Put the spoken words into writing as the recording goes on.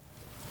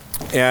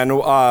And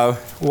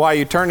while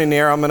you turn in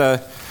there, I'm going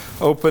to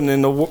open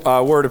in the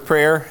word of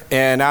prayer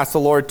and ask the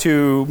Lord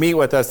to meet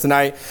with us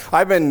tonight.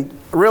 I've been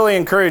really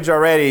encouraged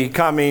already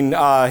coming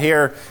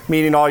here,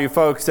 meeting all you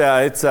folks.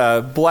 It's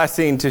a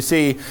blessing to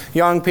see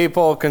young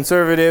people,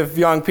 conservative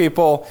young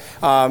people.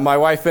 My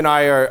wife and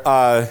I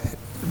are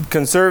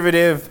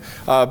conservative,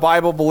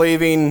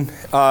 Bible-believing,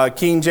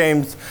 King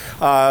James.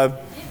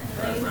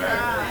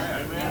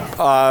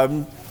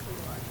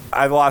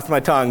 I've lost my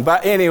tongue.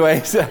 But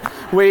anyways,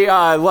 we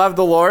love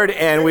the Lord,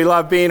 and we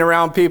love being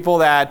around people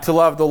that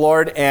love the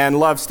Lord and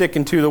love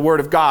sticking to the Word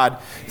of God.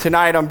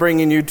 Tonight I'm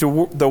bringing you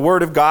to the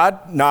Word of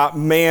God, not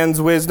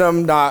man's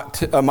wisdom,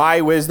 not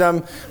my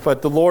wisdom,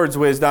 but the Lord's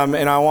wisdom.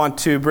 And I want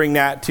to bring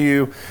that to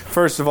you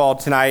first of all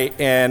tonight.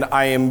 And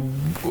I am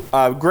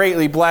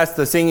greatly blessed.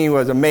 The singing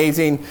was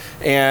amazing,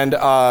 and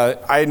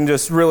I'm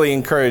just really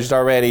encouraged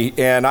already.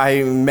 And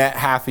I met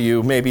half of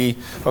you, maybe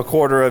a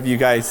quarter of you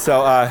guys.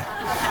 So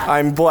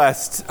I'm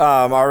blessed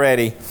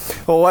already.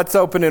 Well, let's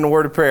open in a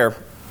word of prayer.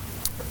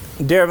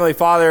 Dear Heavenly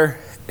Father,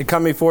 I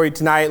come before you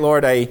tonight,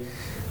 Lord. I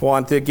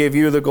want to give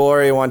you the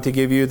glory. I want to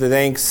give you the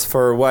thanks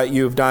for what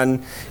you've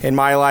done in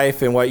my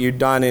life and what you've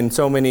done in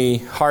so many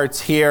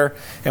hearts here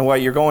and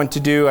what you're going to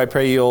do. I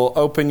pray you'll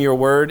open your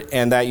word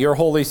and that your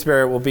Holy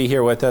Spirit will be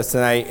here with us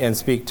tonight and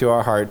speak to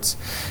our hearts.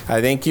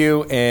 I thank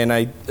you, and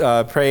I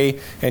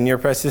pray in your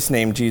precious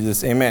name,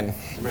 Jesus. Amen.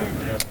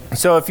 Amen.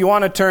 So if you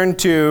want to turn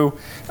to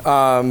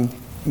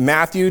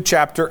Matthew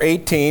chapter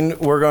 18,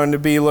 we're going to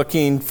be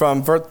looking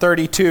from verse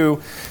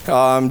 32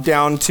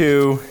 down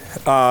to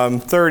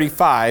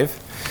 35.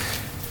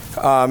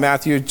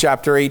 Matthew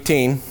chapter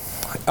 18.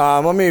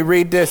 Let me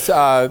read this,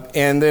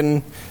 and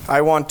then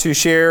I want to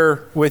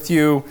share with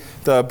you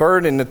the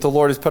burden that the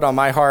Lord has put on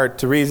my heart.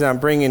 The reason I'm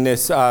bringing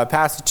this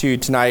passage to you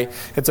tonight,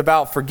 it's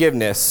about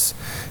forgiveness.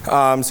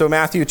 So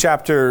Matthew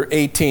chapter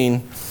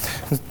 18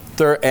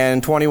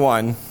 and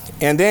 21.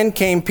 And then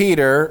came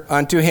Peter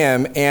unto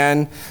him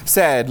and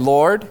said,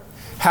 Lord,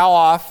 how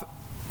oft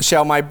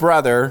shall my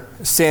brother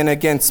sin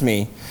against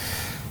me,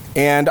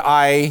 and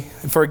I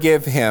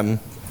forgive him?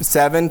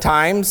 7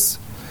 times?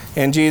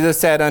 And Jesus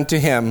said unto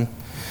him,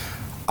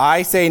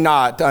 I say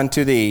not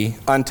unto thee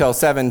until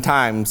 7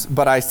 times,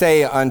 but I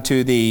say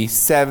unto thee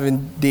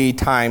 70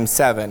 times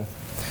 7.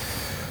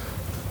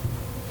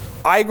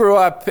 I grew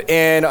up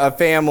in a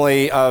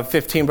family of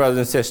 15 brothers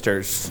and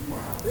sisters.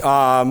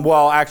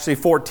 Well, actually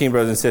 14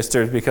 brothers and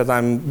sisters, because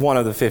I'm one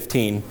of the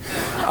 15.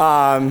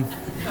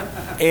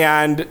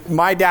 And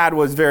my dad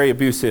was very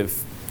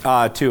abusive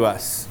to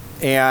us.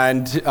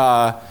 And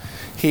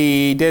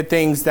he did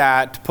things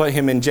that put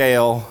him in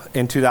jail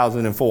in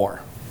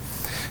 2004.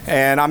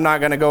 And I'm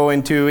not going to go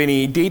into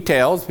any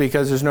details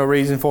because there's no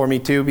reason for me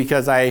to,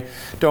 because I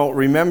don't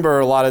remember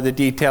a lot of the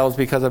details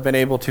because I've been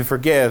able to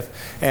forgive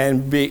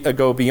and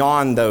go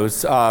beyond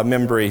those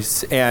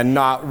memories and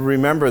not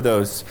remember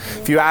those.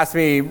 If you asked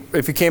me,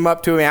 if you came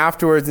up to me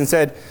afterwards and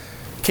said,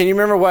 can you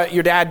remember what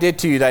your dad did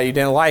to you that you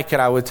didn't like?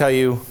 And I would tell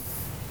you,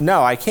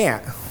 no, I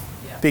can't.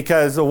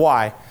 Because of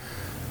why?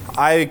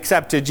 I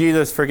accepted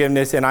Jesus'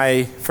 forgiveness and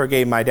I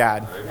forgave my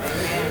dad.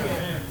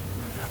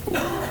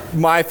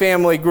 My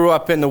family grew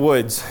up in the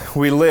woods.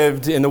 We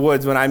lived in the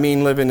woods. When I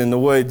mean living in the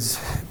woods,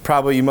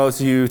 probably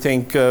most of you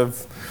think of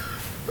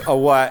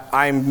what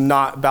I'm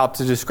not about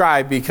to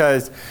describe,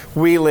 because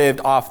we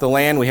lived off the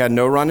land. We had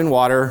no running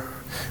water.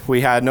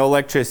 We had no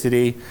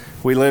electricity.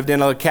 We lived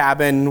in a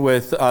cabin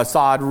with a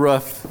sod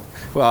roof.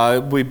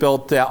 We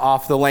built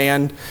off the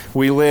land.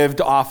 We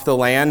lived off the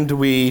land.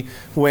 We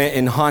went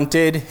and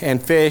hunted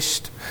and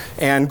fished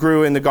and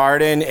grew in the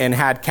garden and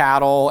had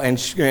cattle and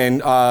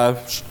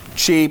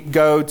sheep,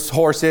 goats,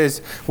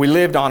 horses. We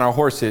lived on our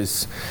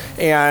horses.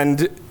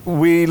 And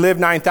we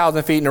lived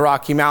 9,000 feet in the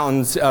Rocky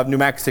Mountains of New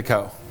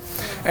Mexico.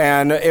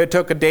 And it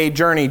took a day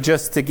journey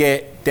just to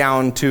get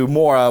down to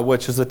Mora,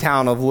 which is a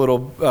town of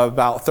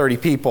about 30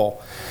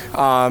 people.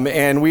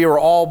 And we were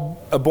all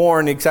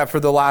born, except for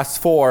the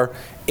last 4,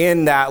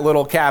 in that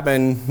little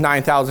cabin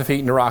 9,000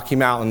 feet in the Rocky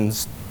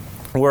Mountains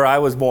where I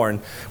was born.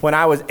 When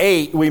I was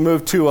 8, we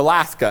moved to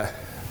Alaska.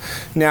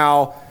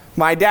 Now,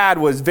 my dad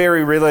was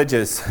very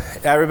religious.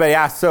 Everybody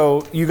asked,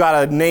 so you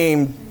got a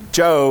name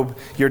Job,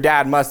 your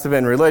dad must have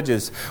been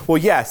religious. Well,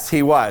 yes,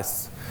 he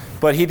was.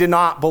 But he did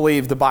not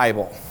believe the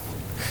Bible,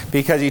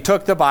 because he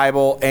took the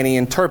Bible and he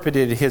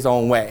interpreted it his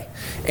own way.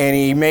 And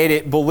he made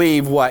it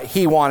believe what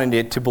he wanted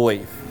it to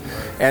believe.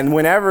 And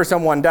whenever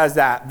someone does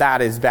that,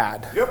 that is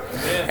bad. Yep.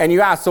 And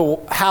you ask,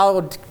 so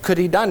how could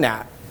he done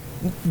that?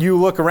 You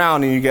look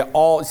around and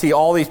you see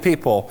all these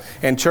people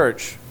in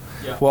church.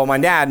 Yeah. Well, my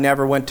dad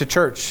never went to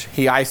church.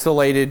 He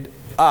isolated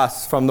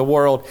us from the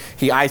world.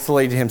 He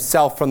isolated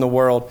himself from the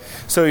world.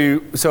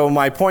 So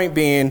my point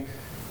being,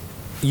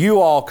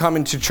 you all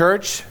coming to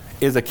church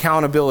is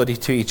accountability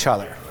to each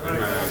other.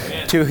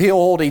 Amen. To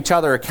hold each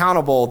other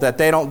accountable, that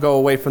they don't go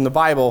away from the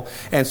Bible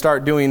and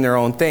start doing their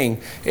own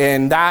thing.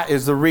 And that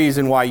is the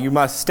reason why you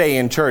must stay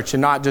in church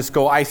and not just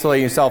go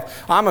isolate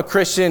yourself. I'm a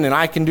Christian and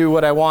I can do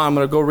what I want. I'm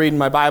going to go read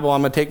my Bible.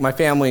 I'm going to take my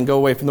family and go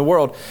away from the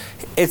world.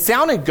 It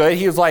sounded good.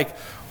 He was like,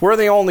 we're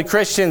the only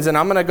Christians and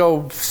I'm going to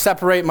go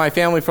separate my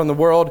family from the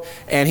world,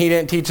 and he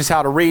didn't teach us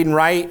how to read and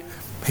write.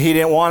 He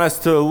didn't want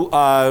us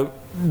to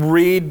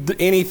read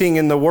anything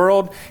in the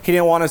world. He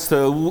didn't want us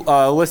to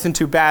listen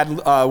to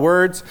bad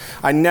words.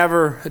 I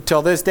never,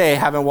 till this day,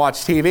 haven't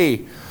watched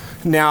TV.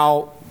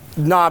 Now,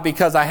 not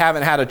because I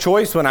haven't had a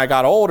choice when I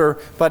got older,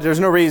 but there's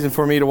no reason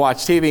for me to watch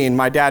TV, and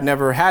my dad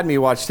never had me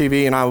watch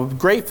TV, and I'm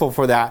grateful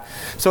for that.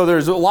 So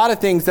there's a lot of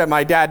things that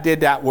my dad did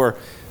that were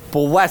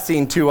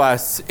blessing to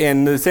us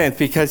in the sense,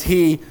 because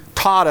he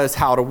taught us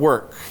how to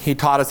work. He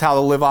taught us how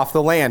to live off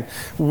the land.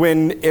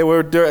 When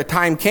a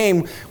time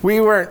came,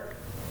 we weren't,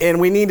 and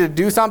we needed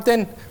to do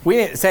something, we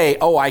didn't say,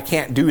 oh, I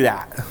can't do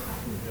that.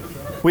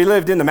 We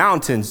lived in the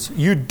mountains.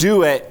 You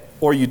do it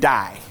or you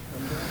die.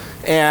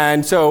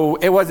 And so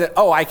it wasn't,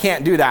 oh, I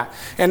can't do that.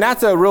 And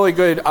that's a really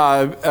good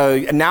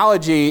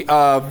analogy in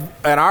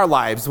our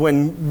lives.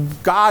 When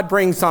God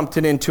brings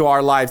something into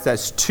our lives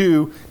that's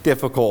too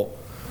difficult,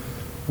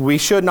 we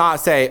should not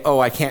say, oh,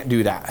 I can't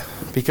do that,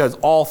 because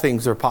all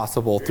things are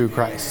possible through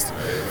Christ.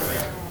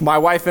 My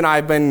wife and I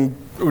have been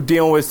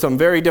dealing with some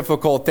very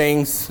difficult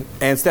things.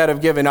 Instead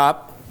of giving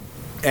up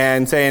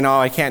and saying, oh,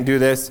 I can't do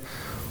this,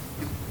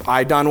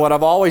 I've done what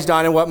I've always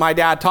done, and what my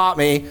dad taught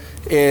me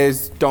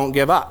is don't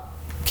give up.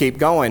 Keep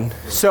going.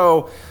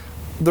 So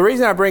the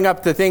reason I bring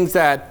up the things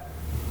that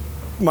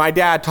my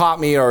dad taught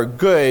me are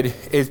good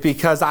is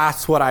because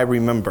that's what I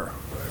remember.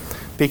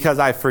 Because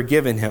I've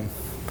forgiven him.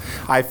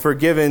 I've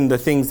forgiven the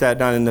things that I've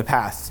done in the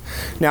past.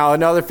 Now,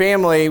 another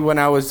family, when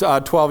I was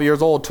 12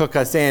 years old, took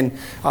us in,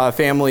 a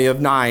family of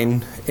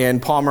 9 in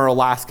Palmer,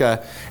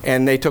 Alaska,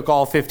 and they took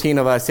all 15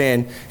 of us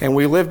in, and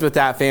we lived with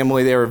that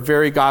family. They were a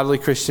very godly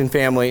Christian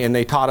family, and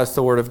they taught us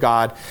the Word of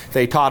God.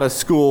 They taught us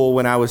school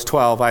when I was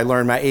 12. I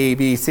learned my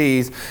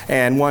ABCs,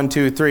 and 1,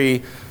 2,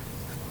 3.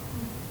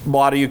 A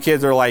lot of you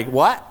kids are like,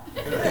 what?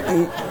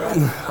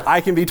 I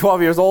can be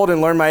 12 years old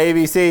and learn my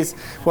ABCs?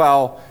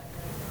 Well,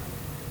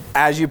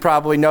 as you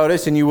probably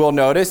notice, and you will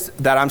notice,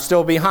 that I'm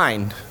still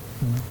behind.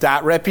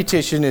 That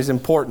repetition is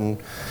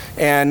important.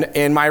 And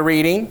in my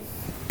reading,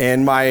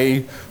 in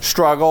my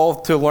struggle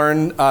to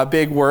learn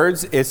big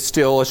words, it's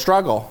still a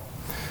struggle.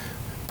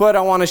 But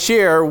I want to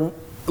share a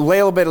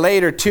little bit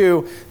later,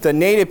 too, the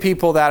native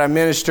people that I'm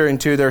ministering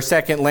to, their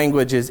second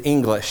language is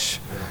English.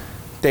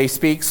 They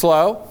speak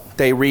slow,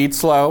 they read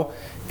slow,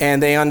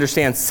 and they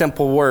understand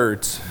simple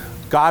words.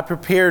 God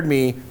prepared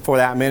me for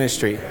that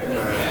ministry.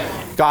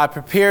 God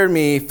prepared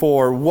me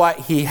for what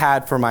He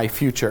had for my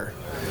future.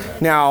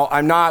 Now,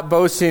 I'm not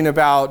boasting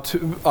about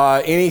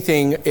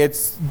anything.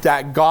 It's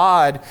that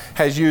God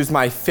has used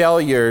my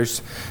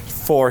failures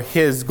for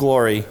His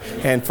glory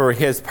and for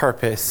His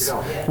purpose,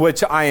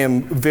 which I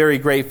am very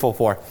grateful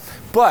for.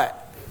 But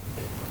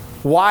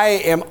why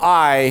am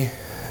I,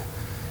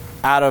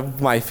 out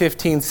of my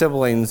 15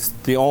 siblings,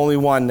 the only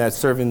one that's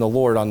serving the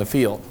Lord on the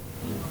field?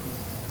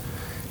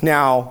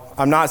 Now,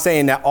 I'm not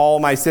saying that all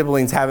my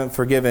siblings haven't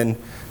forgiven,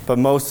 but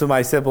most of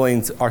my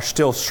siblings are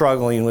still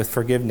struggling with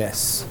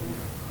forgiveness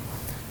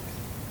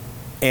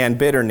and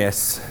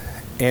bitterness.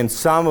 And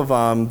some of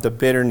them, the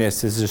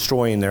bitterness is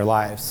destroying their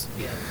lives.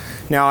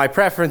 Now, I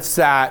preference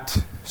that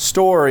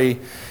story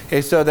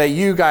is so that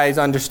you guys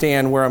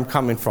understand where I'm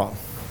coming from.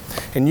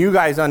 And you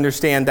guys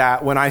understand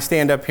that when I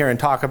stand up here and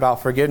talk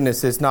about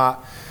forgiveness, it's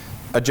not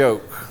a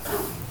joke.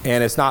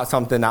 And it's not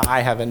something that I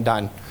haven't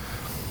done.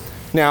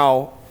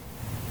 Now,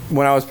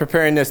 when I was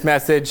preparing this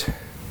message,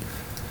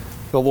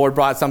 the Lord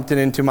brought something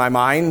into my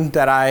mind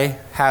that I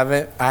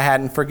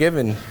hadn't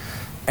forgiven.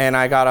 And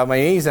I got on my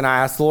knees and I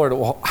asked the Lord,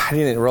 well, I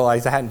didn't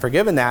realize I hadn't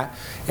forgiven that.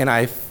 And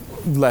I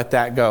let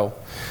that go.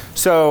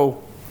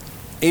 So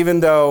even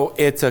though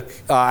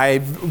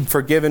I've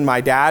forgiven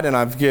my dad and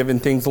I've given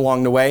things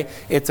along the way,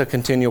 it's a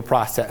continual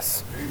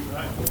process.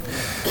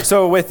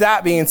 So with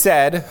that being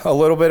said, a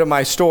little bit of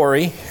my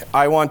story,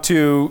 I want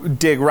to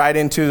dig right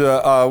into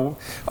the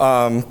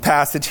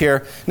passage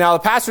here. Now,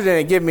 the pastor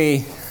didn't give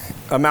me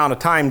amount of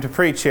time to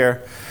preach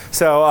here.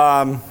 So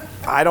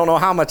I don't know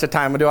how much of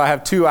time. Do I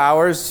have 2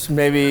 hours?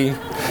 Maybe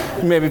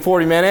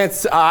 40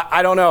 minutes?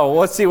 I don't know.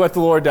 Let's see what the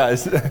Lord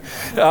does.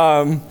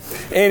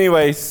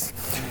 Anyways,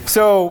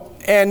 so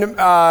in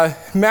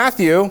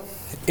Matthew,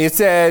 it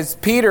says,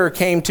 Peter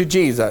came to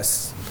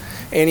Jesus.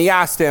 And he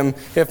asked him,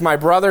 if my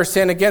brother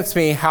sinned against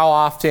me, how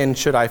often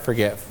should I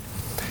forgive?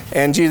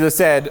 And Jesus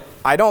said,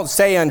 I don't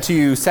say unto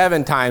you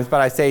 7 times,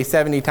 but I say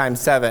 70 times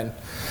 7.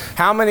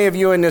 How many of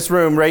you in this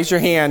room, raise your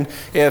hand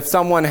if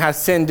someone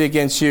has sinned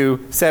against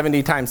you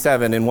 70 times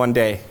 7 in one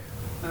day?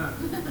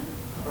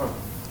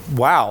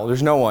 Wow,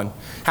 there's no one.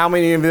 How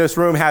many of this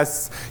room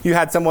you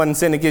had someone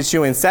sin against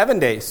you in 7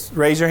 days?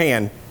 Raise your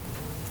hand.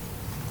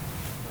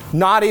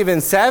 Not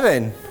even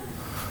 7.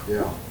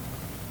 Yeah.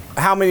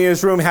 How many in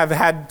this room have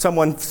had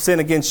someone sin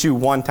against you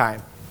one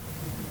time?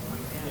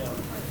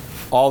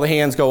 All the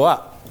hands go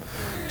up.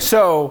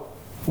 So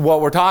what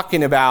we're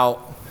talking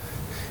about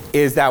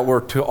is that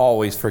we're to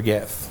always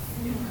forgive.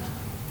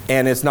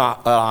 And it's not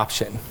an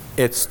option.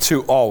 It's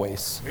to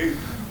always.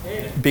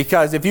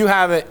 Because if you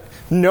have it,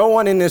 no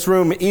one in this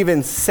room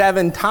even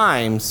 7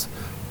 times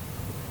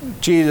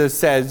Jesus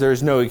says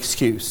there's no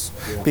excuse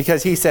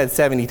because he said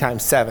 70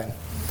 times 7.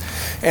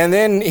 And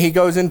then he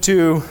goes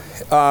into,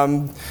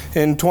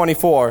 in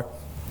 24,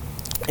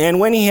 and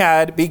when he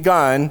had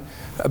begun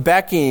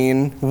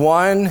beckoning,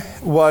 one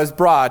was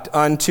brought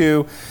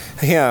unto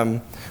him,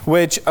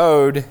 which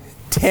owed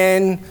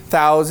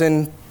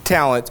 10,000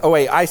 talents. Oh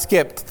wait, I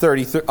skipped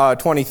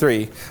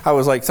 23. I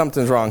was like,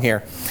 something's wrong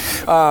here.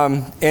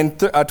 In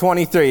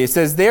 23, it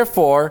says,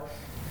 therefore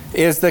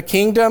is the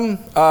kingdom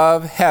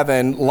of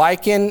heaven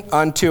likened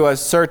unto a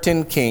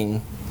certain king,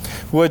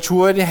 which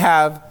would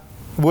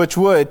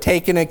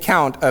take an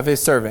account of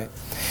his servant.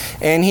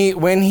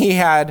 And when he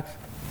had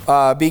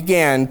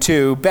began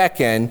to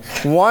beckon,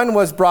 one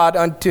was brought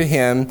unto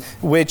him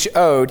which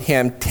owed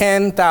him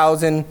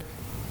 10,000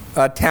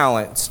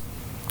 talents.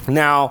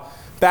 Now,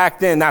 back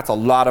then, that's a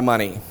lot of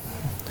money.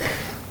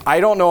 I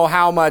don't know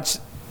how much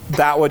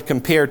that would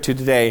compare to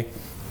today,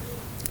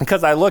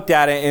 because I looked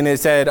at it and it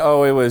said,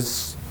 it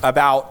was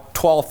about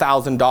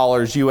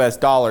 $12,000 US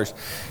dollars.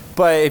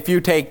 But if you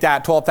take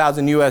that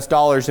 12,000 US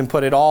dollars and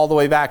put it all the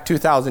way back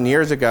 2,000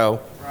 years ago,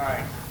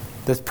 right,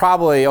 that's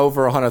probably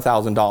over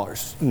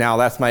 $100,000. Now,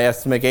 that's my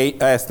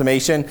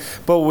estimation,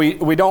 but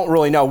we don't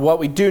really know. What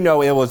we do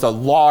know, it was a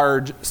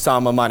large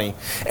sum of money.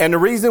 And the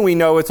reason we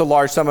know it's a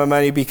large sum of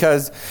money,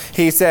 because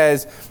he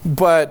says,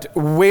 but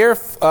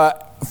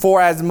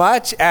for as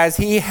much as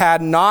he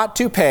had not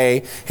to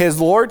pay, his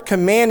Lord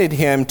commanded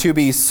him to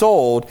be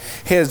sold,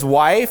 his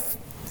wife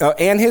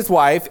and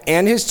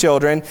his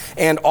children,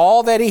 and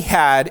all that he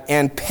had,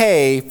 and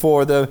pay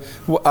for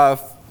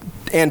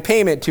and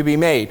payment to be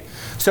made.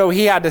 So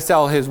he had to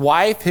sell his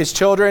wife, his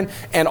children,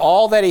 and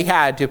all that he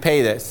had to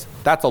pay this.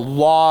 That's a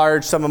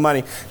large sum of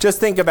money.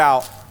 Just think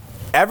about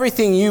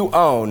everything you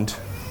owned,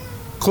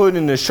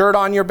 including the shirt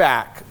on your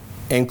back,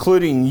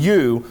 including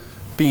you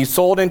being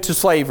sold into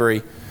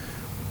slavery.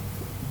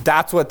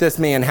 That's what this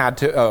man had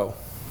to owe.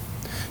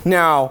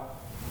 Now,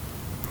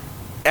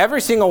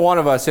 every single one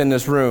of us in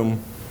this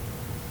room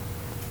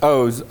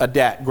owes a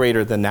debt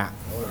greater than that.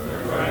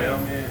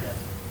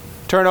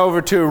 Turn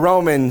over to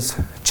Romans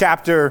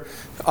chapter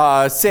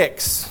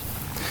 6.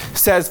 It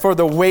says, for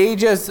the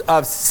wages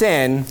of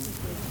sin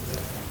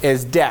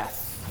is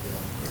death.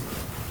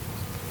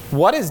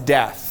 What is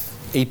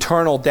death?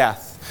 Eternal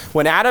death.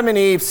 When Adam and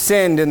Eve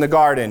sinned in the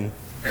garden,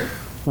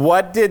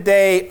 what did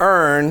they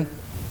earn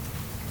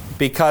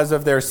because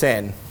of their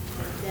sin?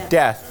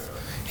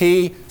 Death.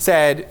 He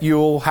said, you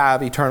will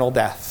have eternal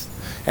death.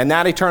 And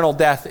that eternal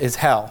death is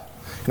hell.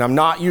 And I'm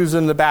not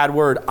using the bad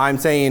word. I'm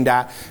saying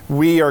that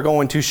we are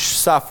going to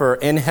suffer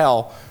in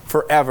hell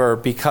forever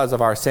because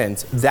of our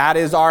sins. That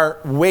is our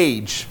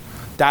wage.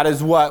 That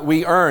is what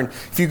we earn.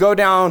 If you go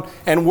down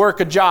and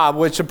work a job,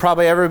 which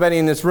probably everybody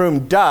in this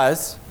room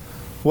does,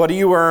 what do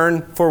you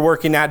earn for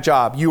working that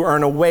job? You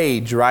earn a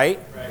wage, right?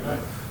 Right.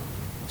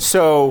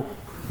 So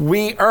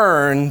we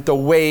earn the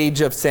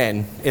wage of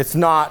sin. It's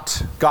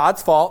not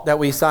God's fault that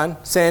we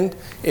sinned.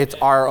 It's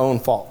our own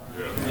fault.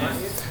 Yeah.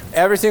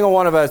 Every single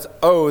one of us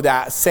owe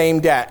that same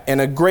debt, and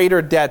a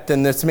greater debt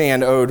than this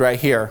man owed right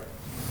here.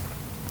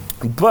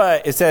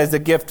 But it says the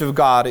gift of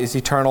God is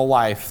eternal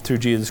life through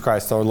Jesus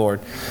Christ our Lord.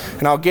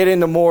 And I'll get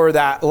into more of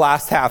that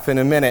last half in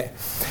a minute.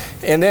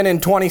 And then in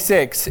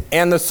 26,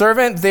 and the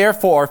servant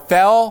therefore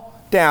fell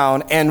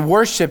down and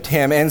worshipped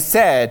him and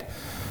said,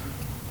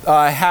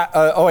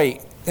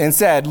 Lord,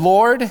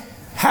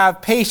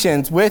 have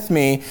patience with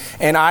me,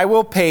 and I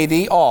will pay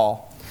thee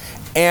all.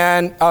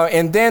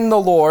 And then the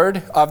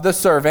Lord of the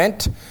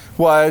servant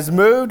was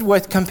moved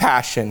with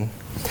compassion,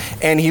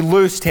 and he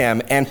loosed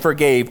him and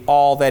forgave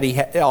all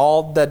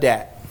the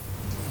debt.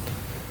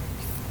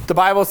 The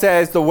Bible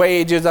says the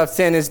wages of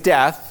sin is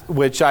death,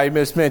 which I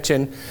just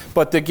mentioned,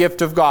 but the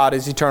gift of God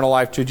is eternal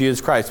life through Jesus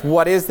Christ.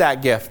 What is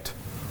that gift?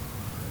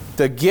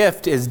 The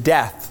gift is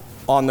death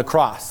on the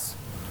cross.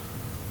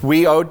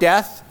 We owe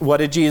death. What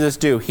did Jesus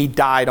do? He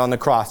died on the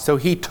cross. So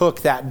he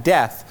took that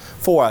death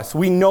for us.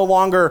 We no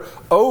longer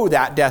owe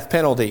that death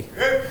penalty.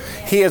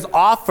 He has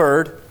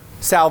offered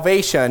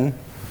salvation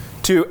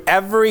to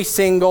every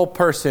single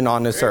person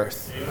on this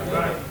earth.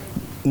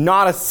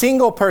 Not a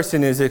single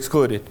person is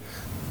excluded.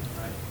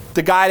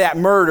 The guy that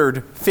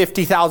murdered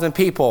 50,000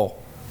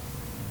 people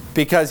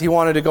because he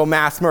wanted to go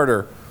mass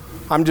murder,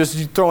 I'm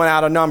just throwing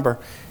out a number,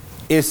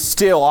 is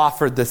still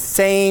offered the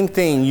same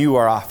thing you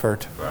are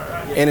offered.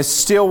 And is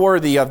still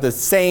worthy of the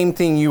same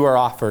thing you are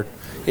offered.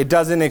 It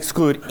doesn't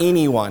exclude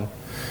anyone.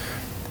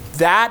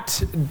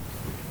 That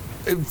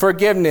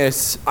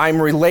forgiveness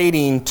I'm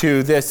relating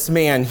to this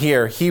man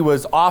here. He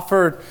was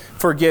offered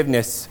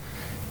forgiveness.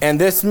 And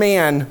this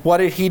man, what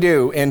did he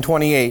do in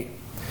 28?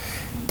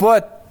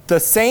 But the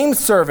same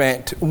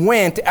servant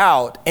went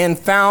out and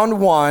found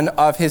one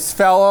of his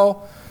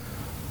fellow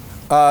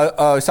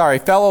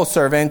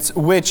servants,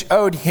 which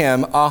owed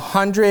him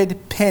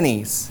 100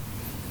 pennies.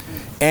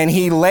 And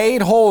he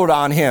laid hold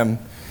on him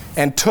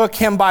and took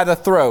him by the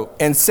throat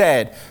and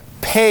said,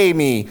 pay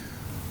me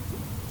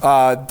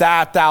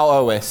that thou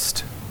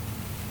owest.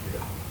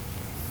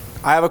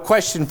 I have a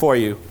question for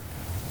you.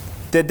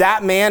 Did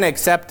that man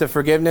accept the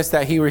forgiveness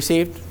that he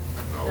received?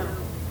 No.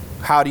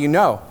 How do you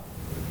know?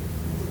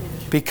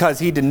 Because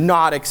he did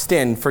not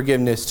extend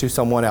forgiveness to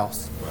someone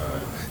else.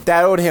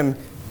 That owed him,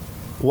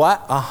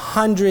 what?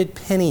 100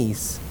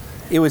 pennies.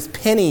 It was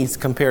pennies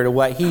compared to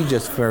what he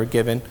just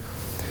forgiven.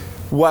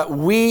 What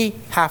we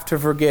have to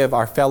forgive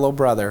our fellow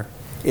brother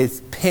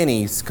is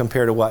pennies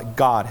compared to what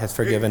God has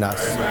forgiven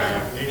us.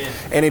 Amen.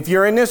 And if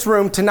you're in this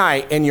room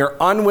tonight and you're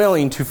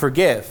unwilling to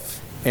forgive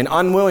and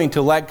unwilling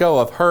to let go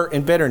of hurt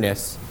and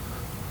bitterness,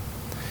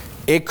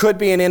 it could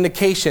be an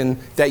indication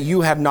that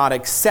you have not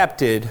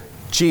accepted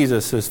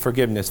Jesus'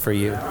 forgiveness for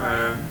you.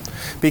 Amen.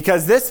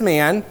 Because this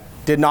man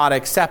did not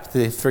accept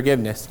the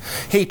forgiveness.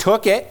 He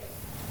took it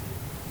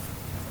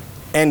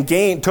and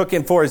took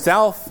it for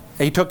himself.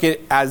 He took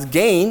it as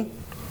gain.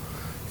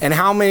 And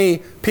how many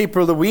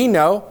people that we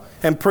know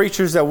and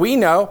preachers that we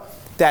know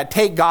that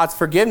take God's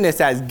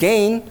forgiveness as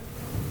gain,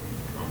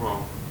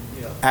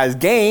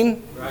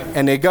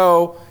 and they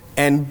go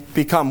and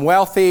become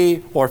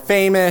wealthy or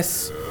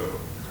famous.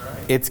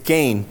 It's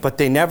gain, but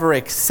they never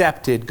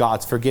accepted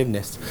God's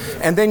forgiveness.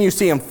 And then you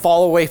see them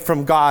fall away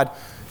from God,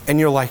 and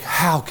you're like,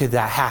 how could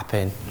that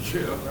happen?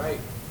 Yeah.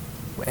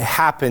 It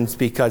happens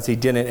because he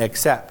didn't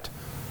accept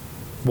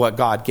what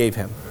God gave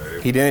him.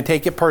 He didn't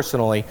take it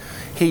personally.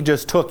 He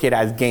just took it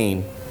as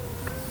gain.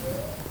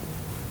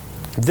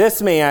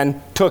 This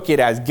man took it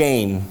as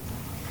gain,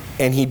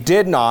 and he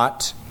did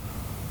not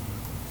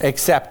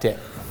accept it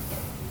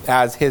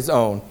as his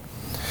own.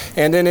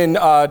 And then in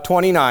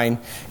 29,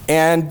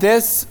 and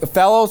this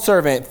fellow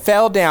servant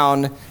fell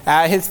down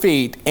at his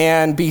feet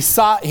and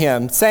besought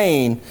him,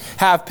 saying,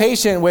 have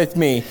patience with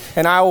me,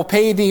 and I will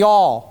pay thee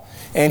all.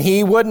 And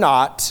he would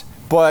not,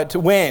 but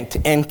went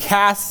and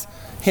cast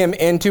him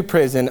into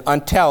prison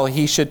until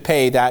he should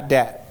pay that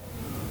debt.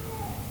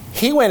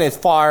 He went as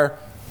far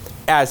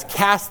as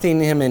casting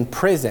him in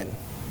prison.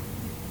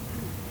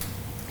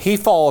 He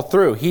followed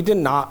through. He did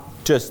not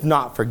just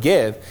not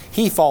forgive.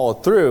 He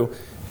followed through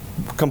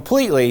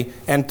completely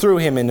and threw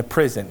him into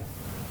prison.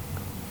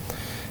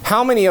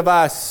 How many of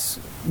us,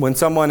 when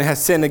someone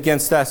has sinned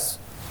against us,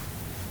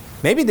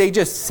 maybe they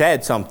just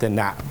said something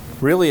that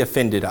really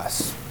offended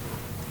us,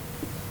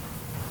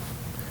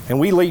 and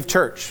we leave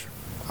church?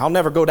 I'll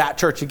never go to that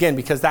church again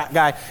because that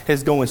guy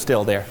is going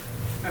still there.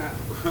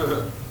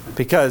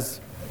 Because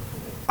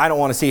I don't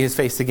want to see his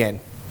face again.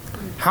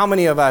 How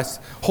many of us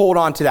hold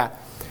on to that?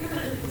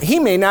 He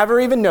may never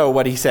even know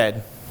what he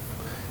said.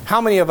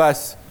 How many of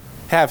us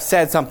have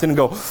said something and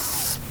go,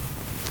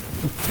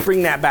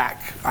 bring that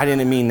back. I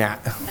didn't mean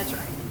that. That's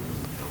right.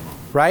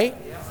 Right?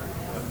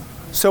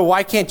 So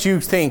why can't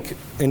you think,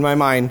 in my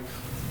mind,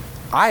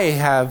 I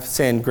have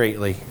sinned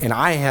greatly and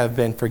I have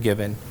been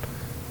forgiven.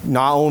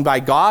 Not only by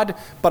God,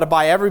 but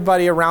by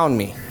everybody around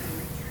me.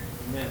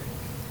 Amen.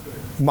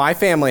 My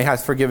family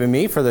has forgiven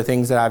me for the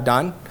things that I've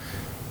done.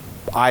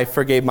 I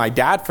forgave my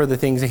dad for the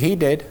things that he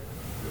did.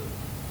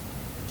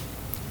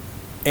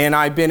 And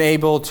I've been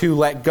able to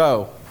let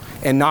go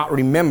and not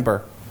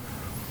remember.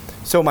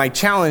 So my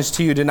challenge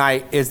to you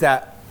tonight is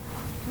that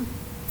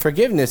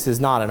forgiveness is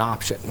not an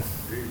option.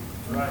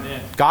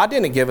 Right. God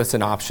didn't give us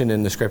an option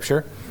in the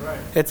scripture. Right.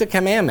 It's a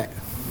commandment.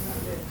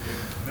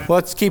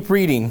 Let's keep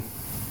reading.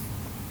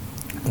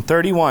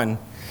 31.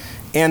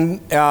 And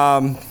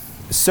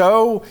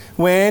so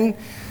when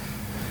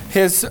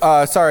his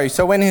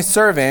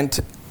servant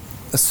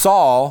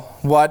saw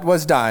what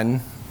was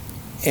done,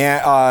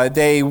 and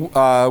they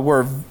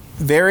were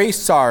very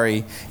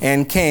sorry,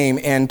 and came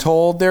and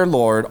told their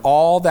Lord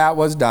all that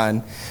was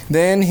done.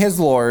 Then his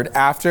Lord,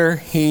 after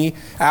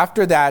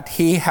that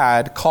he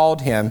had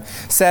called him,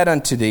 said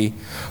unto thee,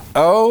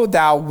 O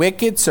thou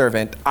wicked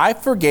servant, I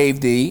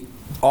forgave thee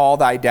all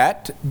thy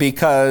debt,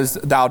 because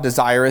thou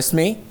desirest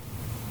me.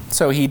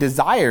 So he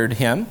desired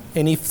him,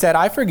 and he said,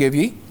 I forgive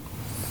ye.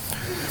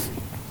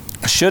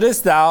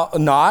 Shouldest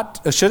not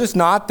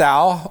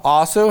thou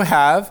also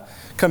have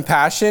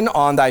compassion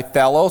on thy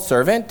fellow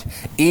servant,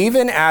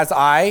 even as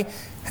I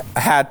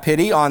had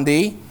pity on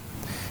thee?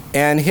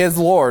 And his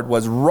Lord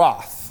was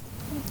wroth,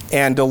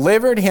 and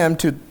delivered him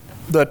to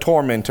the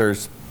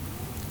tormentors,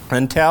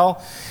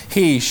 until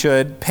he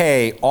should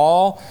pay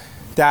all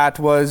that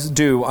was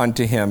due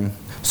unto him.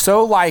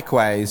 So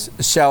likewise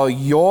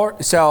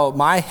shall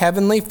my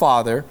heavenly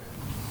Father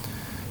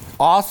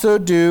also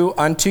do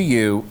unto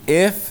you,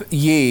 if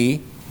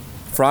ye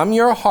from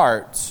your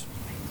hearts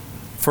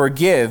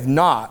forgive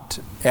not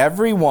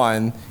every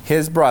one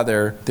his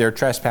brother their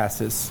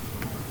trespasses.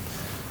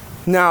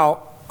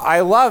 Now,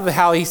 I love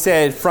how he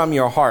said, from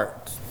your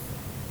heart.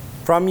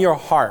 From your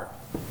heart.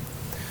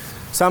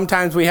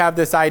 Sometimes we have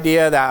this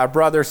idea that a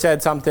brother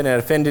said something that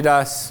offended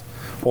us,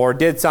 or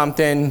did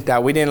something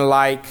that we didn't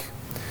like,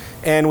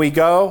 and we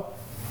go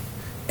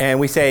and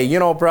we say, you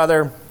know,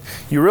 brother,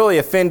 you really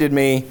offended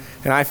me,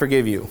 and I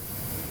forgive you.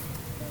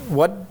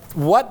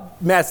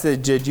 What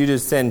message did you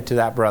just send to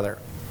that brother?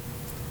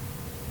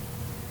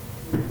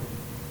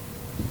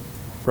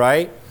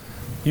 Right?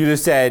 You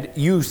just said,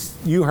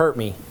 you hurt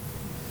me.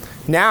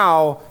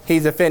 Now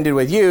he's offended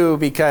with you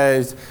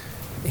because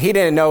he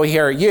didn't know he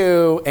hurt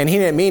you, and he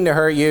didn't mean to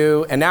hurt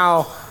you, and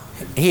now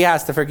he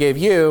has to forgive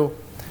you.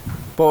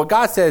 But what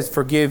God says,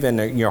 forgive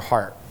in your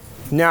heart.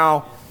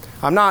 Now,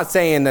 I'm not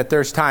saying that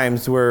there's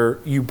times where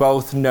you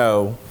both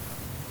know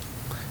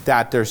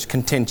that there's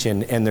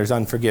contention and there's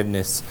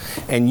unforgiveness,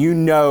 and you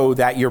know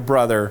that your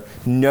brother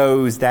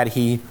knows that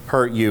he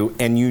hurt you,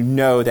 and you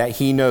know that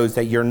he knows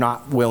that you're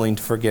not willing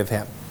to forgive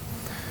him.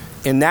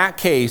 In that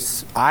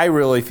case, I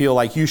really feel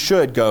like you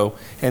should go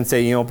and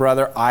say,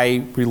 brother,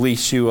 I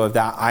release you of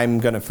that. I'm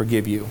going to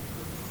forgive you.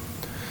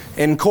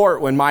 In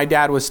court, when my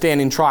dad was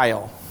standing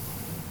trial,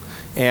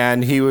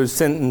 and he was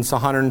sentenced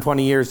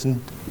 120 years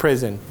in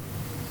prison,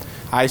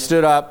 I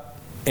stood up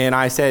and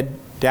I said,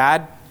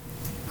 Dad,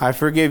 I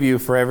forgive you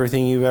for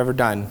everything you've ever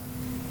done.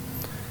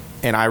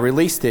 And I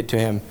released it to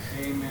him.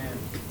 Amen.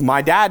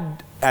 My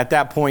dad at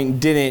that point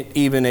didn't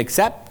even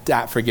accept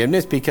that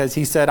forgiveness because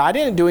he said, I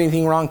didn't do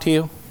anything wrong to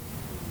you.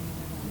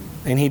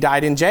 And he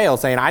died in jail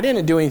saying, I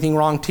didn't do anything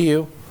wrong to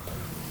you.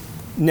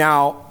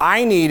 Now,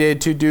 I needed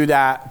to do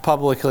that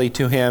publicly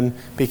to him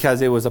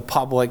because it was a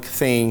public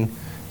thing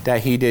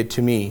that he did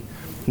to me.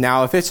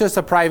 Now, if it's just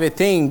a private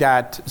thing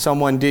that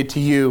someone did to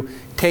you,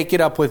 take it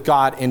up with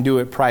God and do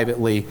it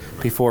privately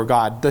before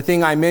God. The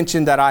thing I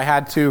mentioned that I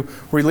had to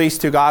release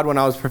to God when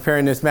I was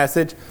preparing this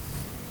message,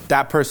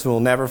 that person will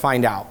never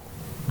find out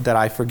that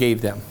I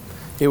forgave them.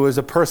 It was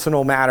a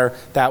personal matter.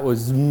 That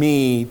was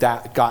me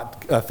that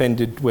got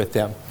offended with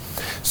them.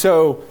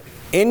 So,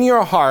 in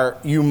your heart,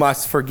 you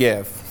must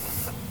forgive.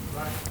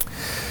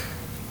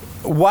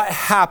 What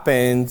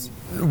happens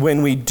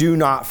when we do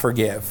not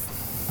forgive?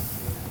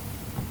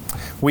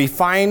 We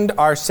find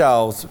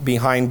ourselves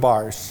behind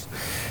bars.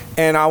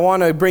 And I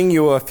want to bring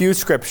you a few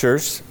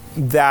scriptures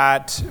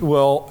that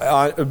will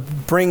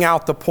bring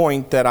out the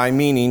point that I'm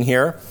meaning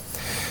here.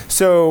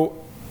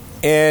 So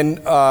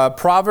in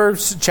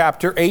Proverbs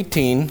chapter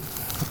 18,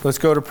 let's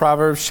go to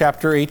Proverbs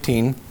chapter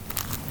 18.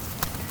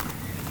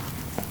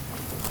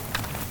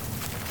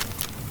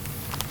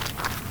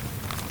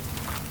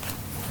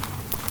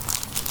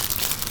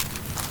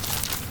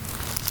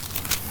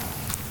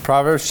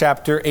 Proverbs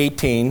chapter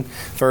 18,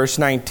 verse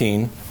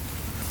 19.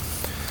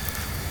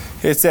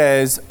 It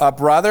says, a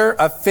brother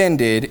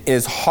offended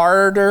is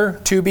harder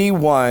to be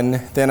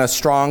won than a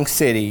strong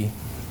city,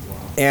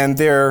 and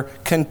their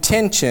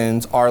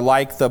contentions are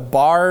like the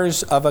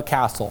bars of a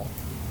castle.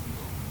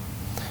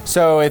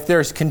 So if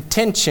there's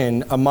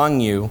contention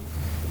among you,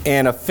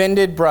 an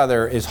offended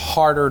brother is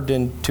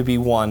harder to be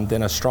won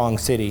than a strong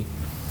city.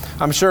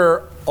 I'm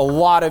sure a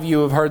lot of you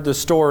have heard the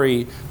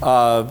story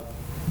of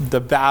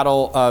the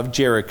Battle of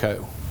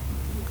Jericho.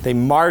 They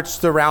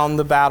marched around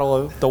the battle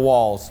of the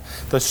walls,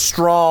 the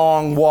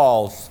strong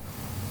walls.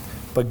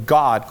 But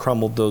God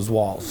crumbled those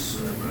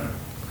walls.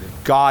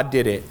 God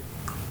did it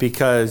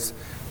because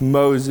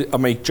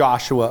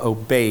Joshua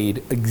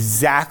obeyed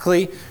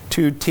exactly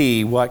to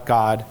T what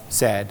God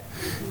said.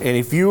 And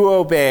if you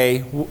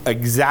obey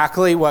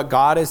exactly what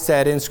God has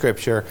said in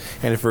Scripture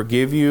and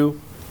forgive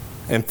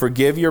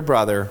your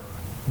brother,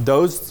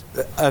 those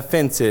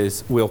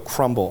offenses will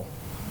crumble.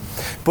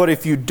 But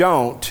if you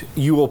don't,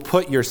 you will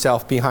put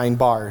yourself behind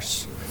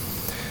bars.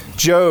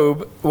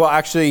 Hebrews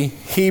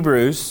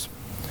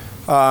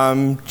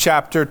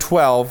chapter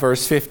 12,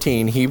 verse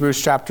 15.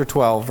 Hebrews chapter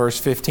 12, verse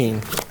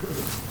 15.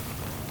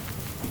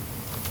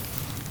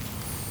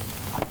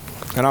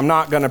 And I'm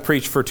not going to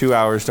preach for 2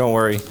 hours, don't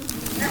worry.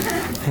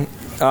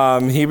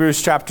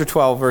 Hebrews chapter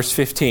 12, verse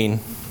 15.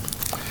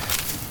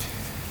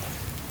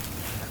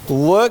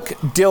 Look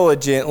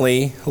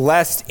diligently,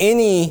 lest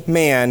any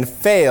man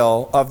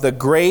fail of the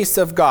grace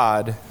of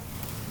God,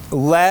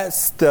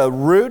 lest the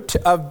root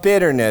of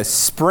bitterness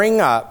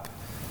spring up,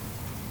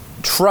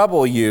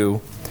 trouble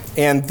you,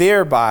 and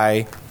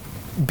thereby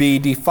be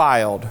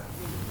defiled.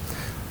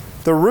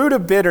 The root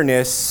of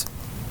bitterness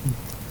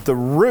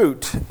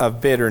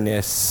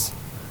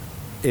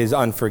is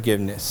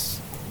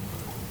unforgiveness.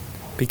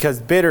 Because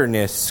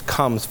bitterness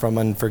comes from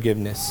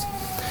unforgiveness.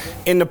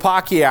 In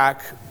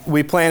Napakiak,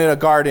 we planted a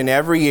garden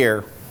every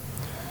year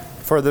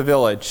for the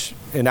village.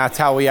 And that's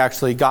how we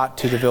actually got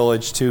to the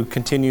village to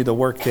continue the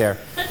work there,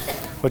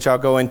 which I'll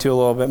go into a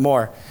little bit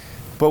more.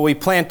 But we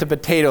plant a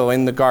potato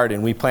in the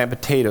garden. We plant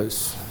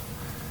potatoes.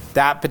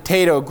 That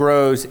potato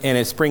grows and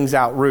it springs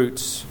out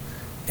roots.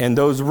 And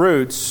those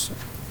roots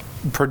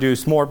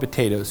produce more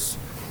potatoes.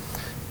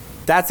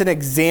 That's an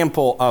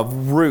example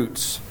of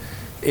roots.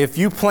 If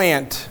you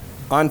plant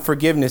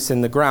unforgiveness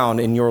in the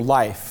ground in your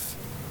life,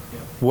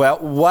 well,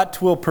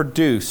 what will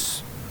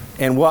produce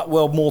and what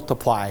will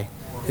multiply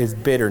is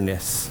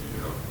bitterness.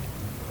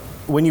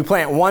 When you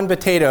plant one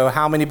potato,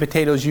 how many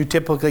potatoes you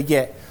typically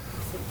get?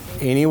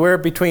 Anywhere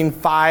between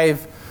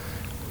 5.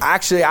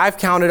 Actually, I've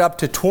counted up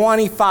to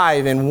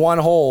 25 in one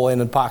hole in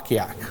a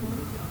Napakiak.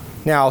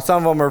 Now,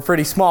 some of them are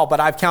pretty small, but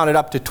I've counted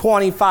up to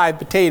 25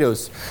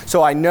 potatoes.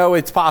 So I know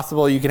it's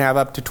possible you can have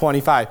up to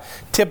 25.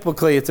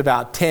 Typically, it's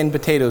about 10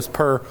 potatoes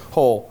per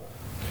hole.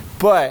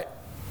 But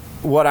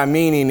what I'm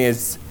meaning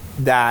is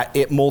that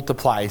it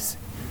multiplies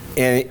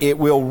and it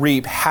will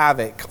reap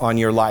havoc on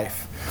your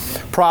life.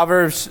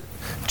 Proverbs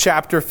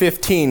chapter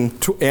 15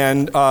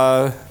 and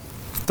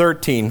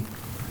 13.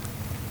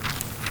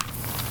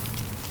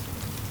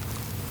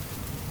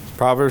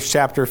 Proverbs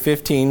chapter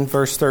 15,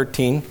 verse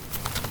 13.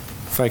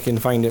 If I can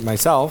find it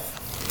myself.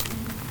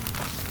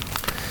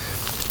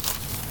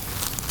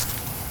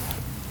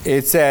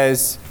 It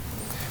says,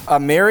 "A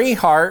merry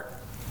heart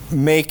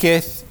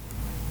maketh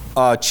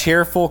a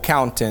cheerful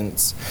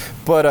countenance,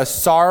 but a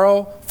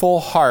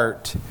sorrowful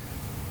heart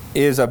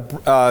is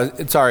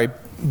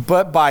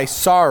but by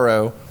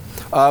sorrow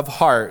of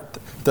heart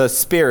the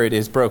spirit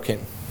is broken."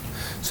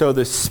 So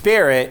the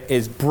spirit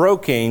is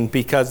broken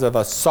because of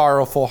a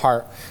sorrowful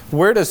heart.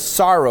 Where does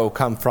sorrow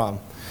come from?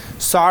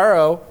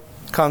 Sorrow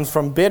comes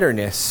from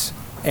bitterness,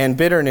 and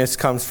bitterness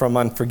comes from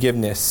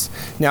unforgiveness.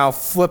 Now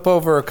flip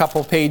over a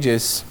couple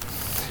pages.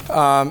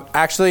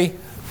 Actually,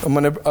 I'm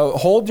going to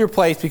hold your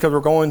place because we're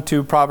going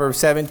to Proverbs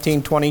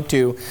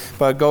 17:22.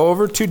 But go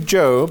over to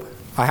Job.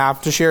 I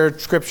have to share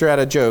scripture out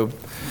of Job.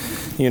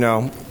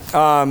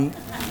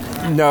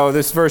 No,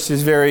 this verse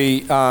is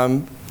very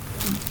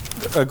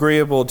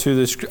agreeable to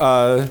this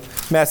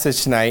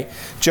message tonight.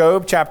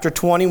 Job chapter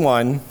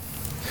 21,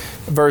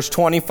 verse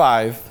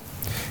 25.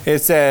 It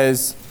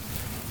says,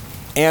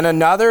 "And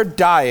another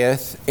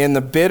dieth in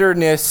the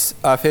bitterness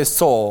of his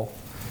soul,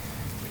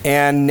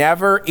 and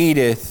never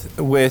eateth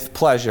with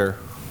pleasure."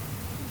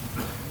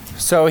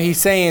 So he's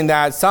saying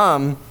that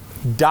some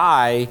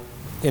die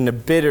in the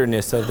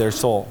bitterness of their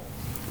soul.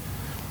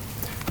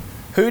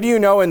 Who do you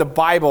know in the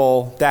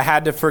Bible that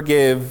had to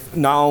forgive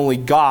not only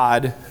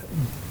God,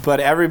 but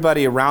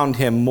everybody around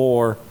him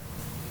more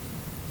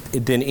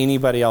than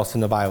anybody else in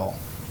the Bible?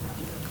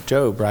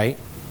 Job, right?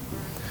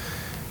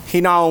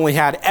 He not only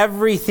had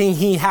everything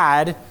he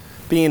had,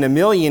 being a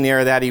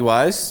millionaire that he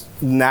was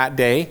in that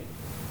day,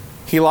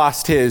 he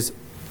lost his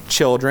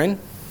children.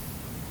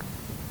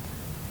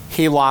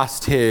 He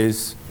lost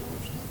his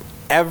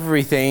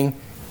everything,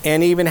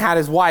 and even had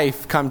his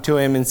wife come to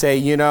him and say,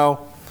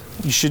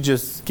 you should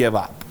just give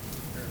up.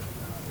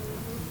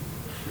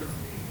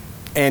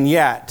 And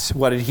yet,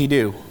 what did he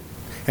do?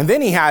 And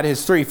then he had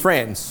his 3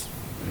 friends.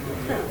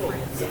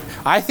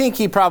 I think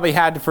he probably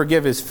had to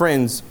forgive his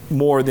friends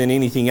more than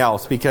anything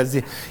else, because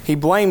he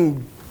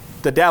blamed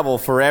the devil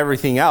for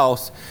everything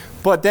else.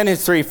 But then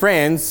his 3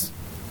 friends,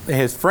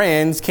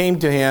 came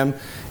to him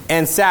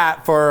and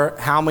sat for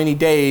how many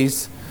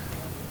days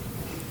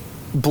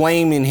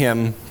blaming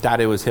him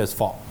that it was his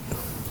fault.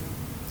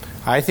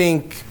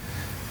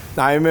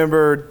 I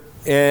remember,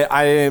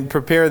 I didn't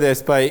prepare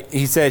this, but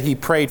he said he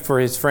prayed for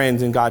his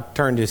friends and God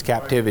turned his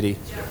captivity.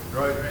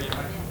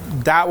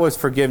 That was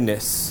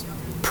forgiveness.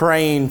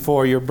 Praying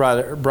for your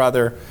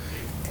brother,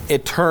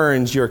 it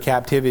turns your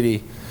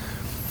captivity.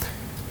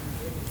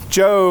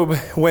 Job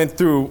went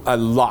through a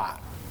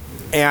lot,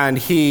 and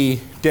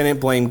he didn't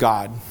blame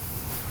God.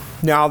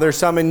 Now, there's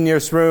some in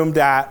this room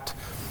that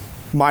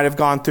might have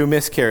gone through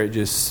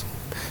miscarriages.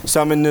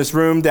 Some in this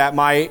room that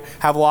might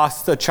have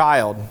lost a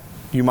child.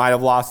 You might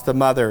have lost a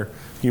mother.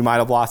 You might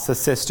have lost a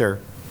sister.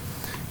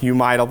 You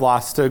might have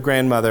lost a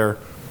grandmother.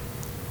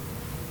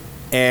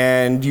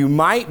 And you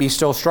might be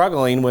still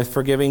struggling with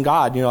forgiving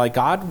God. You're like,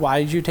 God, why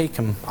did you take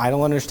him? I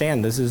don't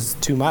understand. This is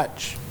too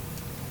much.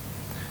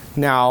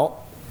 Now,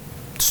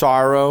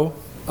 sorrow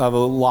of a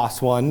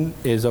lost one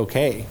is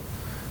okay.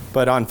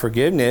 But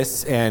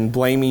unforgiveness and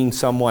blaming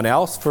someone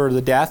else for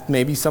the death,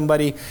 maybe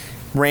somebody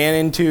ran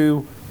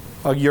into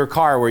your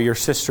car where your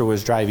sister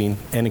was driving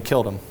and it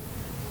killed him.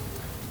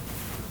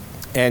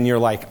 And you're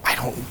like, I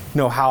don't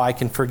know how I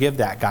can forgive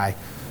that guy.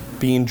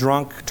 Being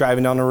drunk,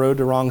 driving down the road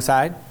the wrong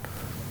side.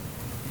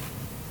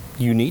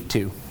 You need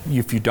to.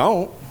 If you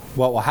don't,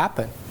 what will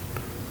happen?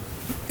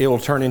 It will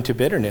turn into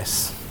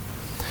bitterness.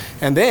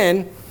 And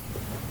then,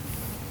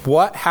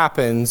 what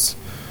happens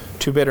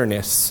to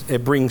bitterness?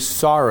 It brings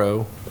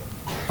sorrow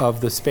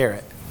of the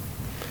spirit.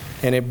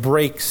 And it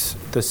breaks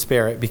the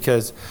spirit,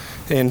 because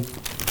in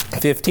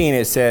 15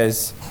 it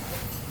says,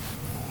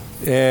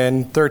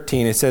 in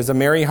 13 it says, "A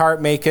merry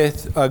heart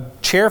maketh a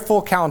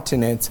cheerful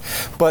countenance,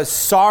 but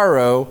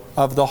sorrow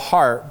of the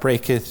heart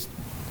breaketh,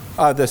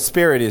 the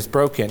spirit is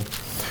broken."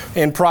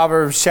 In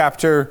Proverbs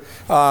chapter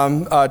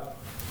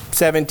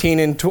 17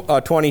 and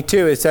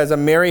 22, it says, A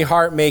merry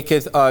heart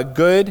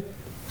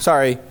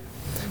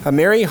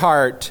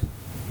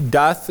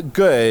doth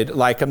good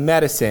like a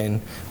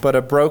medicine, but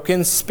a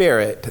broken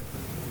spirit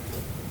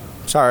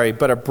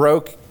drieth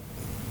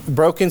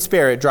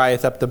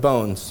up the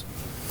bones.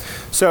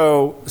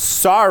 So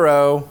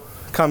sorrow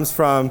comes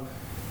from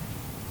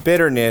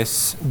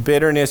bitterness.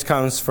 Bitterness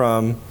comes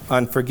from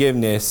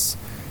unforgiveness.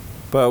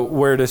 But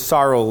where does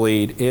sorrow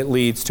lead? It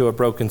leads to a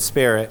broken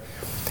spirit.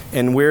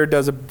 And where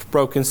does a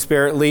broken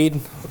spirit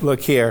lead?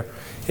 Look here.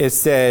 It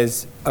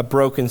says, a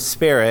broken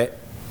spirit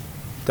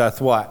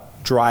doth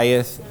what?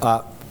 Drieth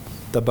up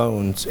the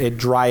bones. It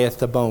drieth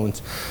the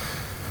bones.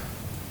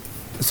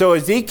 So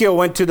Ezekiel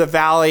went to the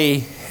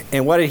valley,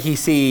 and what did he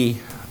see?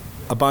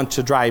 A bunch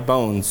of dry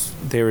bones.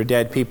 They were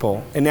dead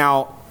people. And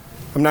now,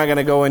 I'm not going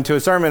to go into a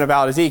sermon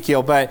about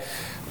Ezekiel, but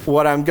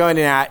what I'm going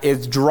at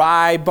is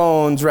dry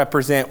bones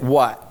represent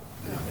what?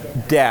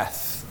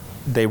 death.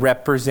 They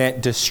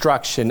represent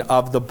destruction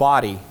of the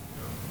body.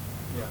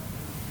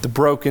 The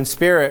broken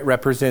spirit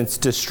represents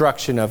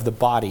destruction of the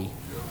body.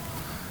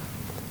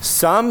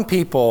 Some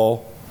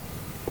people,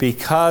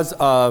 because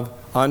of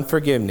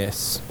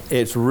unforgiveness,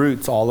 its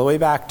roots all the way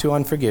back to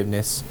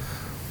unforgiveness,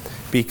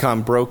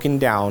 become broken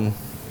down.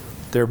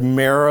 Their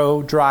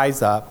marrow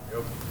dries up,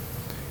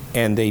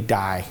 and they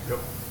die.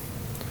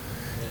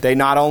 They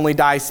not only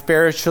die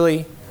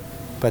spiritually,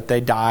 but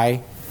they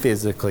die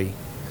physically.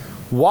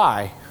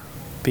 Why?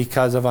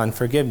 Because of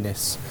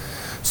unforgiveness.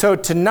 So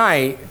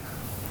tonight,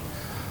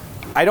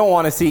 I don't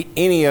want to see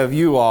any of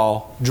you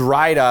all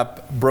dried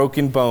up,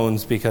 broken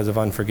bones because of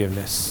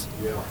unforgiveness.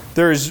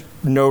 There's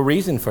no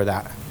reason for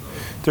that.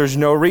 There's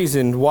no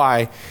reason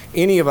why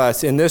any of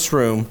us in this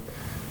room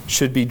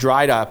should be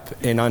dried up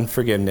in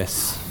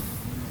unforgiveness.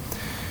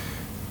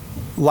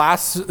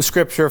 Last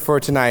scripture for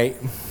tonight,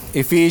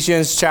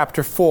 Ephesians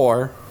chapter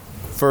 4,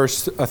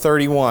 verse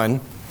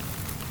 31.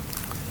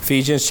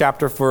 Ephesians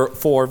chapter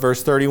 4,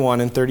 verse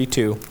 31 and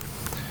 32.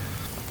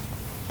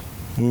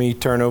 Let me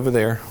turn over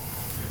there.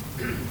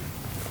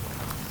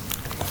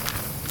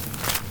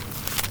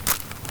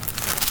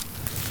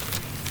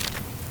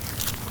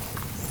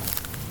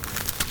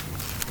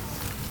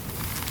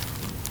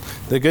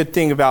 The good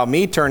thing about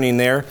me turning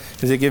there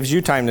is it gives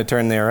you time to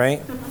turn there,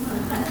 right?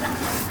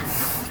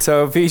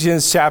 So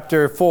Ephesians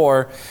chapter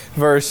 4,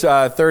 verse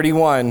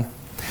 31,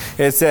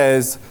 it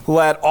says,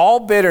 "Let all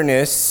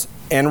bitterness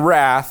and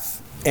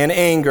wrath and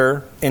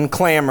anger and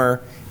clamor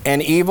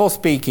and evil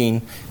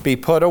speaking be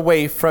put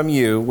away from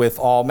you with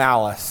all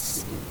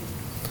malice."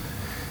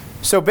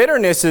 So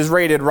bitterness is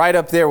rated right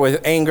up there with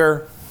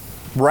anger,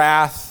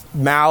 wrath,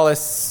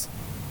 malice,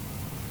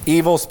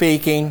 evil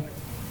speaking.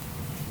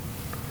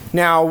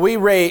 Now, we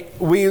relate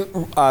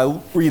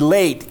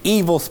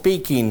evil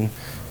speaking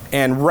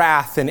and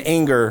wrath and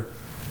anger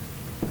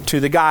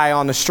to the guy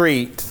on the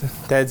street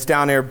that's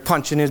down there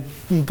punching his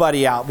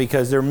buddy out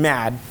because they're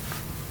mad,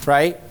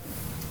 right?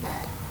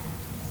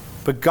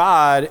 But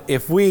God,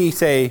 if we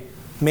say,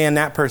 man,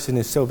 that person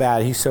is so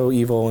bad, he's so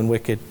evil and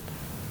wicked.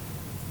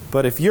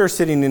 But if you're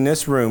sitting in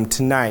this room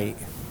tonight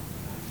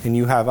and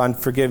you have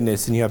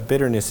unforgiveness and you have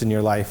bitterness in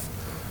your life,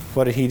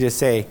 what did he just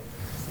say?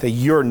 That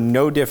you're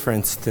no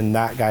difference than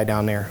that guy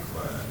down there.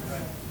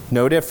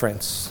 No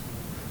difference.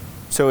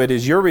 So it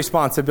is your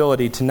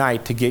responsibility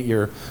tonight to get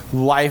your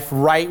life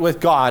right with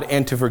God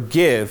and to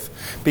forgive,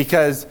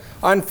 because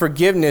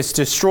unforgiveness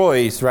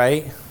destroys,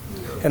 right?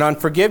 And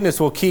unforgiveness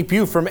will keep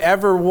you from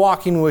ever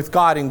walking with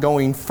God and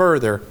going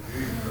further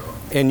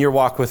in your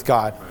walk with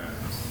God.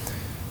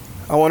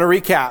 I want to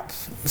recap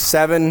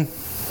 7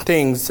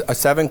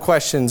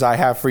 questions I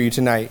have for you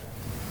tonight.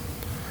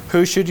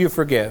 Who should you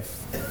forgive?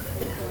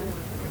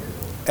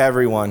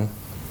 Everyone.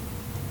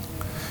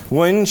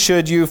 When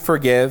should you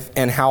forgive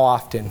and how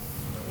often?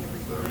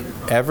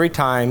 Every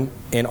time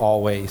and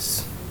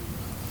always.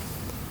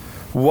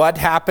 What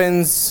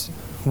happens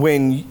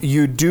when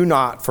you do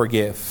not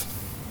forgive?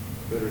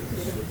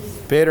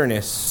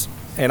 Bitterness.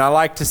 And I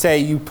like to say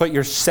you put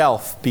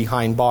yourself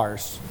behind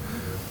bars.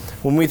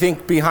 When we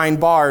think behind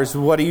bars,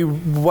 what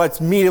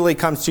immediately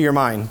comes to your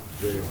mind?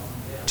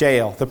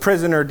 Jail. The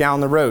prisoner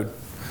down the road.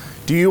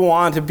 Do you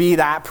want to be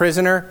that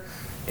prisoner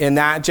in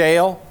that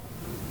jail?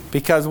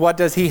 Because what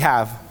does he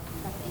have?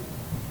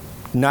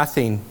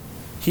 Nothing.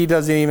 He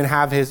doesn't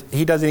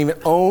even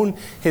own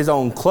his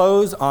own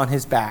clothes on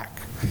his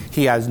back.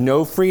 He has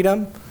no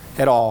freedom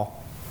at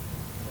all.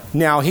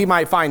 Now, he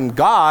might find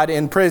God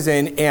in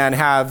prison and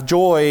have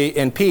joy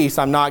and peace.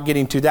 I'm not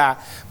getting to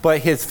that. But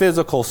his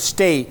physical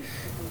state,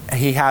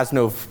 he has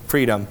no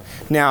freedom.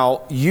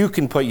 Now, you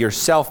can put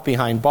yourself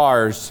behind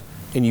bars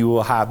and you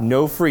will have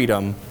no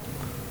freedom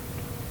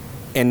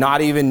and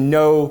not even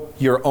know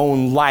your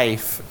own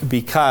life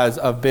because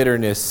of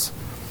bitterness.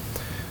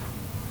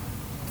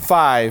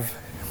 5.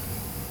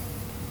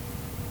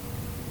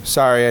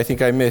 Sorry, I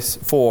think I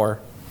missed 4.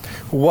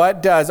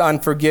 What does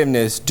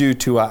unforgiveness do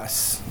to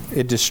us?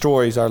 It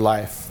destroys our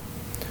life.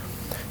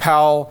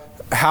 How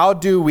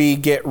do we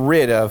get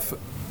rid of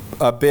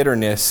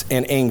bitterness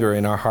and anger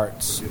in our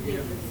hearts?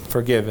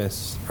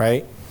 Forgiveness,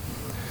 right?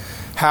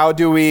 How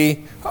do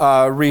we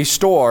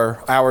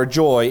restore our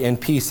joy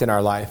and peace in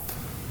our life?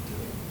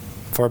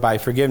 For by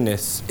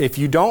forgiveness. If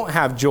you don't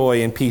have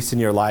joy and peace in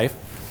your life,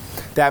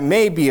 that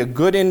may be a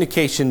good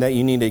indication that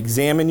you need to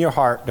examine your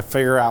heart to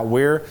figure out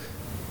where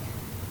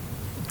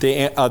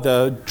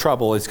the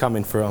trouble is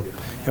coming from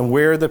and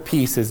where the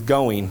peace is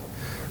going,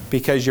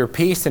 because your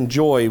peace and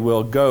joy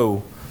will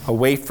go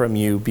away from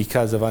you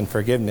because of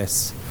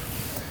unforgiveness.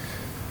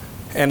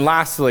 And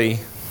lastly,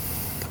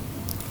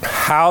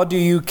 how do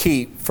you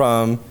keep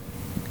from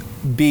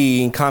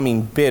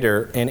becoming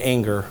bitter and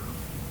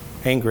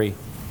angry?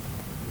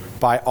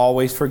 By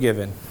always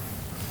forgiving.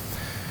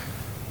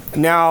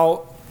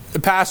 Now, the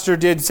pastor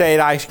did say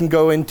that I can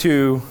go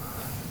into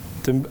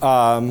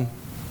the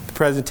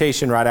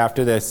presentation right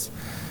after this,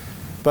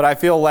 but I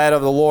feel led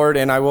of the Lord,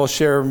 and I will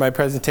share my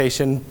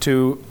presentation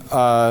to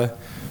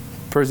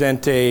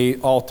present a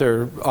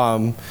altar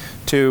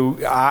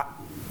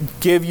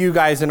give you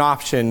guys an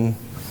option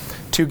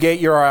to get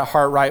your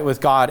heart right with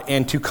God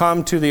and to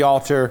come to the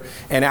altar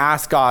and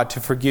ask God to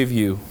forgive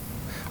you.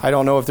 I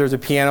don't know if there's a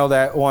piano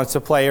that wants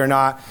to play or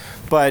not,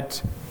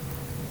 but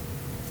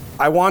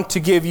I want to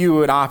give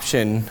you an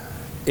option.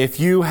 If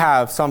you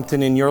have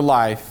something in your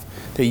life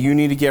that you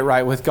need to get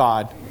right with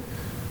God,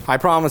 I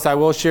promise I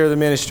will share the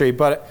ministry,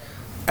 but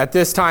at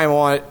this time I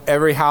want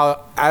every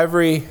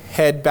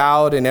head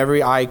bowed and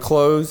every eye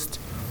closed.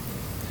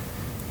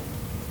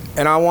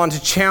 And I want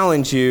to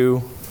challenge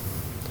you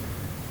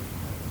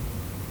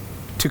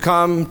to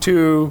come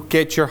to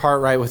get your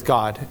heart right with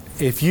God.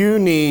 If you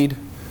need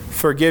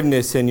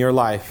forgiveness in your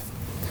life,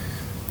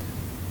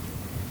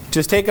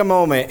 just take a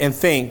moment and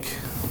think.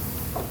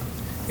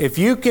 If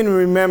you can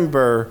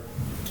remember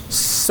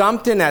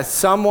something that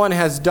someone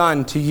has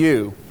done to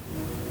you,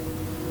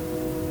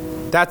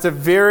 that's a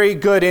very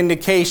good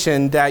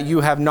indication that you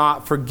have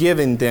not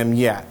forgiven them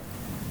yet.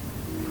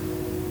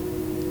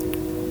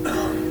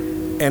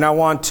 And I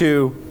want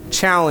to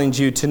challenge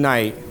you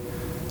tonight.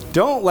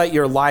 Don't let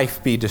your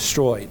life be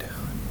destroyed.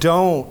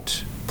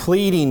 Don't.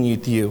 Pleading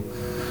with you.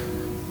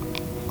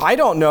 I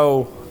don't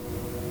know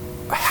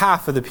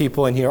half of the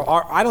people in here.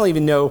 Or I don't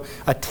even know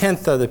a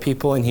tenth of the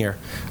people in here.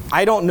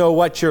 I don't know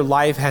what your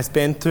life has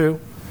been through.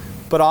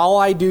 But all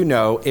I do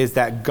know is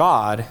that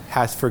God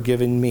has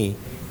forgiven me.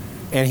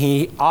 And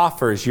He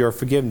offers your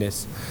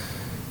forgiveness.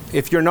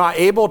 If you're not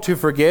able to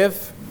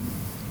forgive,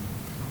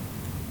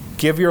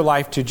 give your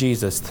life to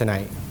Jesus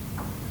tonight.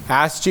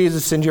 Ask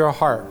Jesus into your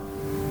heart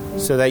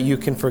so that you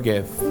can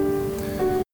forgive.